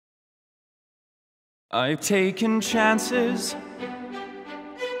I've taken chances,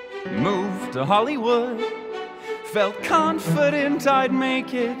 moved to Hollywood, felt confident I'd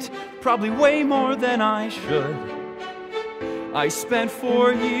make it, probably way more than I should. I spent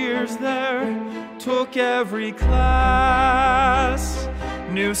 4 years there, took every class,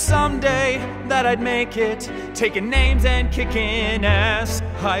 knew someday that I'd make it, taking names and kicking ass.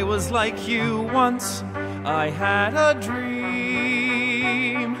 I was like you once, I had a dream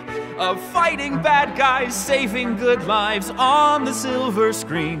of fighting bad guys, saving good lives on the silver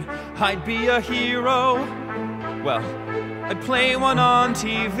screen. I'd be a hero, well, I'd play one on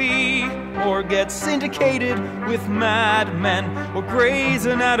TV, or get syndicated with Mad Men or Grey's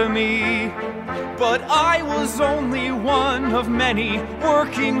Anatomy. But I was only one of many,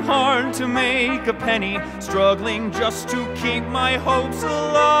 working hard to make a penny, struggling just to keep my hopes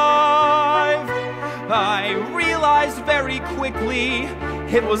alive. I realized very quickly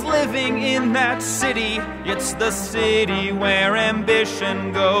it was living in that city. It's the city where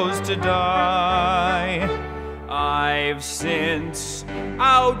ambition goes to die. I've since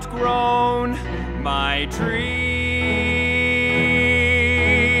outgrown my dreams.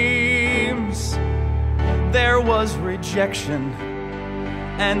 There was rejection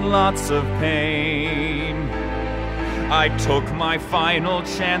and lots of pain. I took my final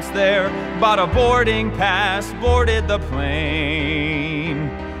chance there, bought a boarding pass, boarded the plane,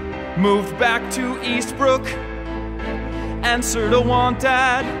 moved back to Eastbrook, answered a want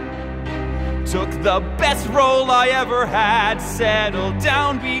ad, took the best role I ever had, settled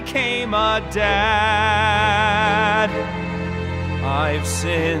down, became a dad. I've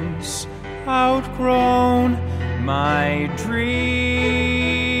since outgrown my dreams.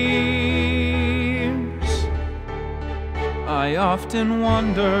 I often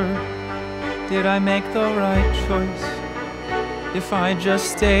wonder, did I make the right choice? If I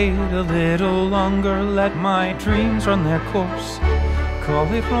just stayed a little longer, let my dreams run their course. Call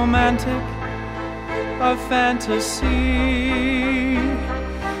it romantic, a fantasy,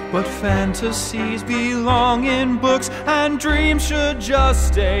 but fantasies belong in books, and dreams should just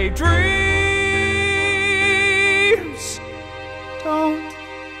stay dreams. Don't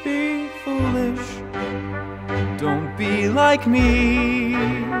be foolish, don't be like me.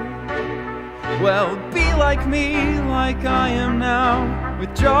 Well, be like me, like I am now.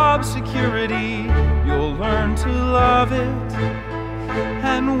 With job security, you'll learn to love it.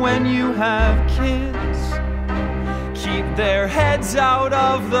 And when you have kids, keep their heads out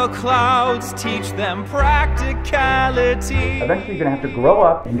of the clouds, teach them practicality. Eventually you're gonna have to grow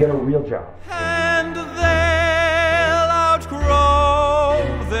up and get a real job.